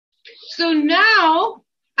So now,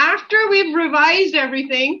 after we've revised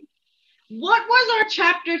everything, what was our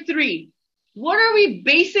chapter 3? What are we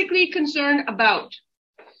basically concerned about?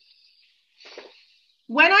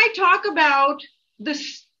 When I talk about the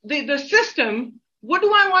system, what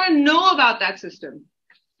do I want to know about that system?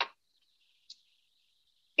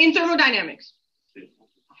 In thermodynamics.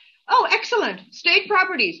 Oh, excellent. State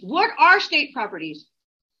properties. What are state properties?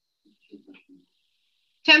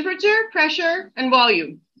 Temperature, pressure, and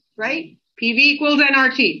volume, right? PV equals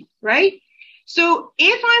nRT, right? So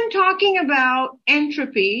if I'm talking about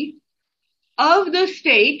entropy of the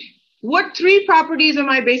state, what 3 properties am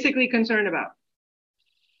I basically concerned about?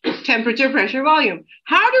 Temperature, pressure, volume.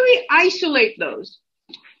 How do we isolate those?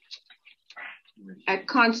 At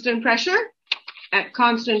constant pressure, at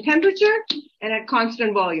constant temperature, and at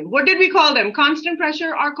constant volume. What did we call them? Constant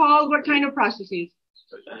pressure are called what kind of processes?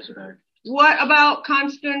 What about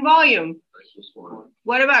constant volume?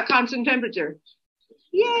 What about constant temperature?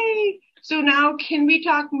 Yay! So now, can we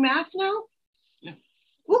talk math now? Yeah.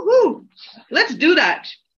 Woohoo! Let's do that.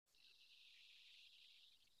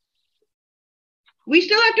 We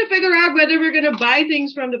still have to figure out whether we're going to buy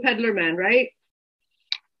things from the peddler man, right?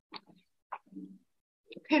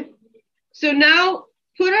 Okay. So now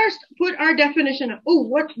put our definition. Oh,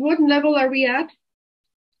 what level are we at?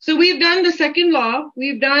 So we've done the second law.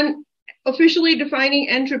 We've done officially defining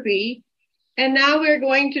entropy. And now we're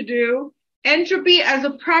going to do entropy as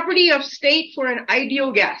a property of state for an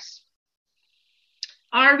ideal gas.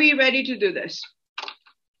 Are we ready to do this?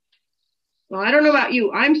 Well, I don't know about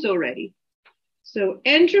you. I'm so ready. So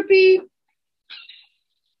entropy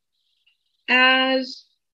as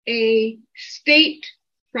a state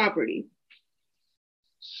property.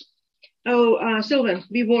 Oh, Sylvan,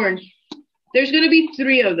 be warned. There's going to be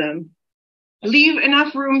 3 of them. Leave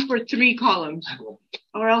enough room for 3 columns,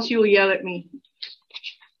 or else you'll yell at me.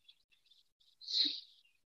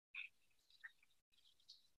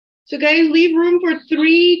 So guys, leave room for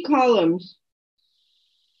 3 columns.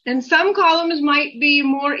 And some columns might be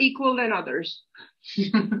more equal than others.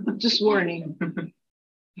 Just warning.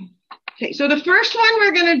 Okay, so the first one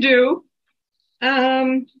we're going to do,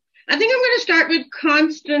 I think I'm going to start with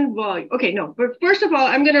constant volume. Okay, no, but first of all,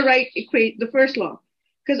 I'm going to equate the first law,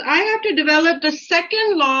 because I have to develop the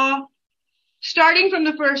second law starting from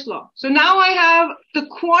the first law. So now I have the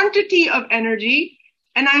quantity of energy,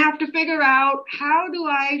 and I have to figure out how do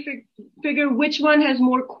I figure which one has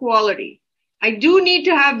more quality. I do need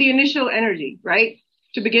to have the initial energy, right,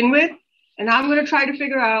 to begin with. And I'm going to try to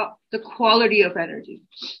figure out the quality of energy.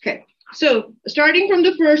 Okay, so starting from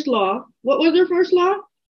the first law, what was our first law?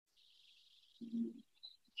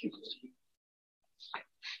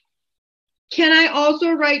 Can I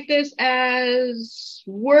also write this as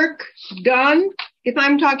work done if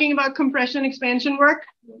I'm talking about compression expansion work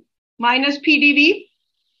minus PdV?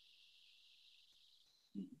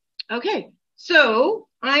 Okay, so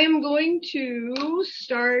I am going to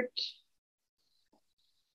start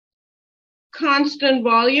constant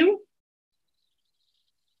volume.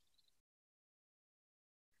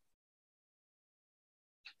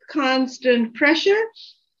 Constant pressure.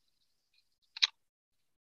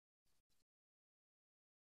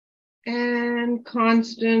 And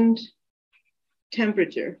constant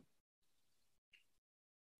temperature.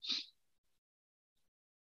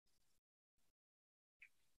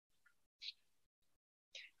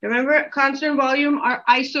 Remember, constant volume are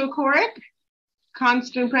isochoric.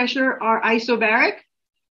 Constant pressure are isobaric.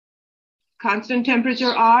 Constant temperature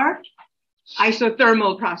are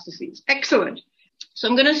isothermal processes. Excellent. So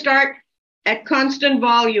I'm going to start at constant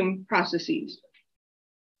volume processes.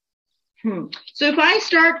 So if I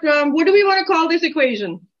start from, what do we want to call this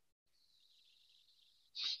equation?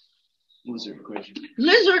 Lizard equation.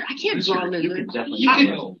 Lizard? I can't draw a lizard. You can definitely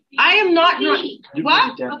I am not.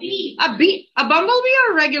 What? A bee? A bumblebee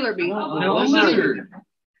or a regular bee? No, a lizard.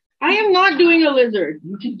 I am not doing a lizard.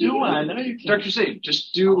 You can do one. I know you can. Dr. Say,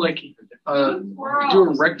 just do like do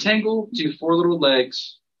a rectangle, do 4 little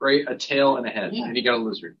legs, right? A tail and a head, and you got a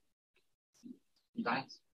lizard.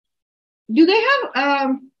 Do they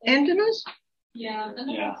have antennas? Yeah. And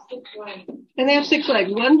they have 6 legs. And they have 6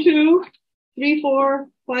 legs. 1, 2, 3, 4,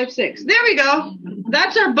 5, 6. There we go.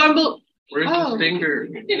 That's our bumble. Where's the stinger?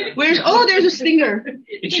 There's a stinger.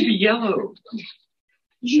 It should be yellow.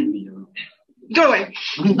 It should be yellow. Go away.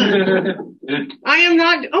 I am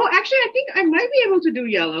not. Oh, actually, I think I might be able to do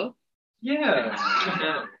yellow. Yeah.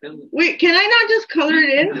 Wait, can I not just color it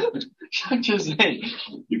in? I'm just saying,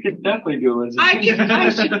 you can definitely do a lizard. I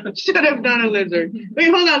should have done a lizard. Wait,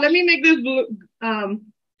 hold on. Let me make this blue.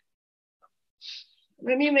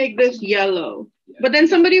 Let me make this yellow. But then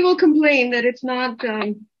somebody will complain that it's not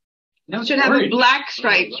No, It should have a black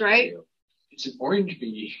stripes, right? It's an orange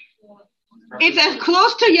bee. It's as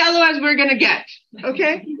close to yellow as we're going to get,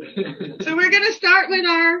 okay? So we're going to start with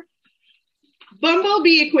our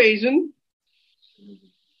bumblebee equation.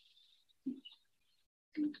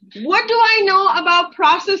 What do I know about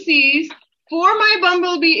processes for my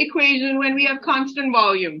bumblebee equation when we have constant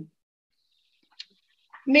volume?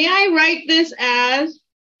 May I write this as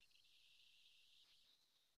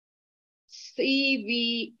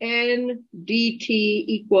CVN dt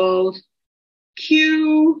equals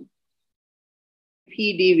Q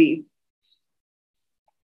PDV.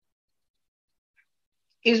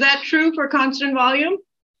 Is that true for constant volume?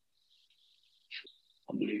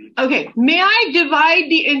 Okay, may I divide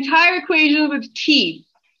the entire equation with T?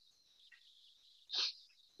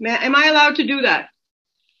 Am I allowed to do that?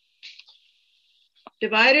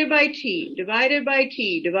 Divided by T, divided by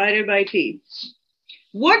T, divided by T.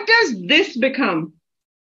 What does this become?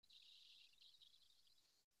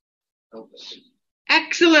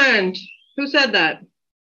 Excellent. Who said that?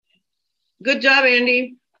 Good job,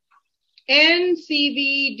 Andy.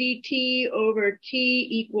 NCV dt over T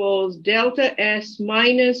equals delta S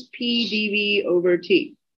minus PDV over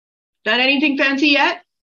T. Done anything fancy yet?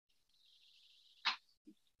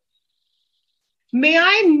 May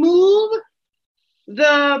I move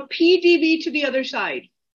the PDV to the other side?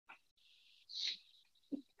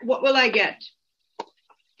 What will I get?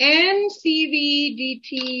 NCV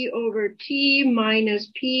dt over T minus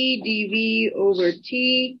PDV over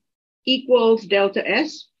T equals delta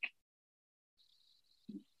S.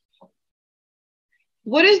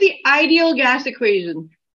 What is the ideal gas equation?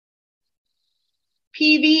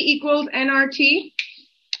 PV equals nRT.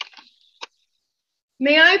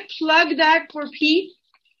 May I plug that for P?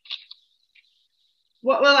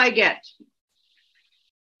 What will I get?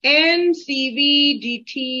 NCV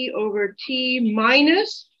dt over T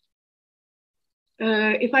minus,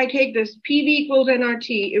 if I take this PV equals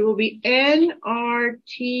nRT, it will be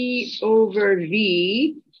nRT over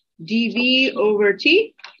V dV over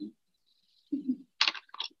T.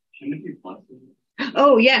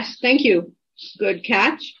 Oh, yes, thank you. Good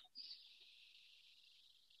catch.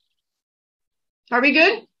 Are we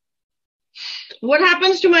good? What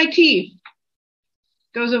happens to my T?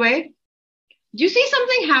 Goes away. Do you see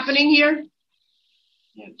something happening here?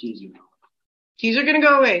 Yeah, T's are T's are going to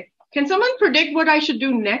go away. Can someone predict what I should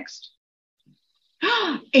do next?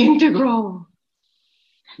 Integral.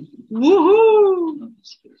 Woohoo!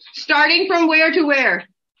 Starting from where to where?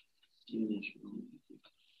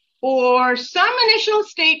 Or some initial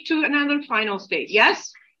state to another final state.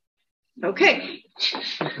 Yes? Okay.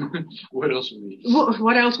 What else will we do?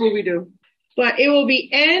 What else will we do? But it will be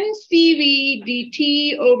NCV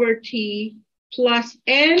dt over T plus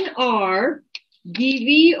NR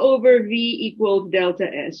dV over V equals delta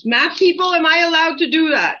S. Math people, am I allowed to do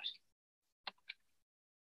that?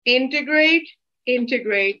 Integrate,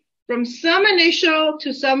 integrate from some initial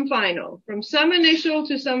to some final. From some initial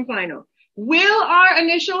to some final. Will our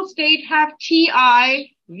initial state have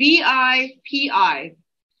TI, VI, PI?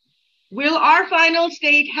 Will our final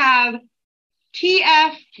state have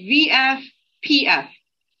TF, VF, PF?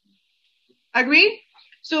 Agreed?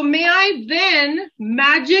 So may I then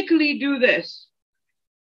magically do this?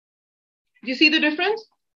 Do you see the difference?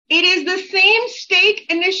 It is the same state,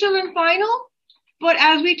 initial and final, but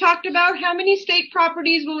as we talked about, how many state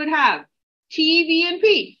properties will it have? T, V, and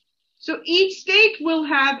P. So each state will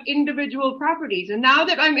have individual properties. And now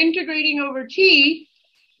that I'm integrating over T,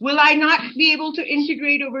 will I not be able to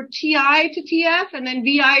integrate over TI to TF and then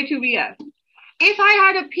VI to VF? If I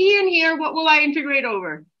had a P in here, what will I integrate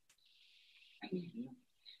over?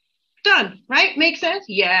 Done, right? Makes sense?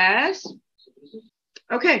 Yes.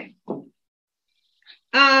 Okay.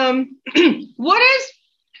 What is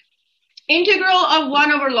integral of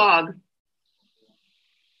 1 over log?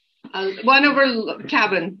 1 over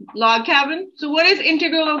cabin, log cabin. So what is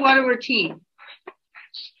integral of 1 over T?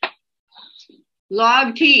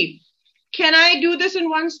 Log T. Can I do this in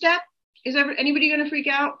one step? Is anybody going to freak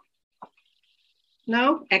out?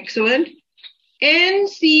 No? Excellent.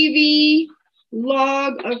 NCV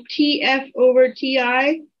log of TF over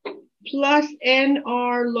TI plus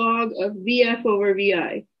NR log of VF over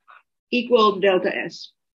VI equals delta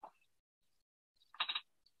S.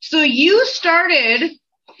 So you started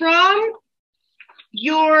from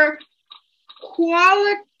your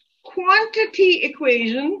quantity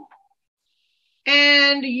equation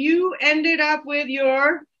and you ended up with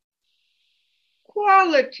your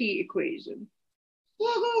quality equation.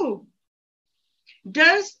 Woohoo!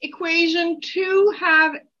 Does equation 2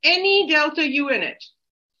 have any delta U in it?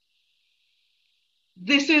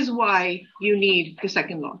 This is why you need the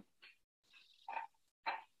second law.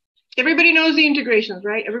 Everybody knows the integrations,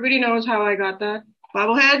 right? Everybody knows how I got that.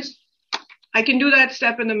 Bobbleheads, I can do that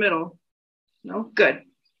step in the middle. No? Good.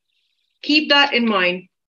 Keep that in mind.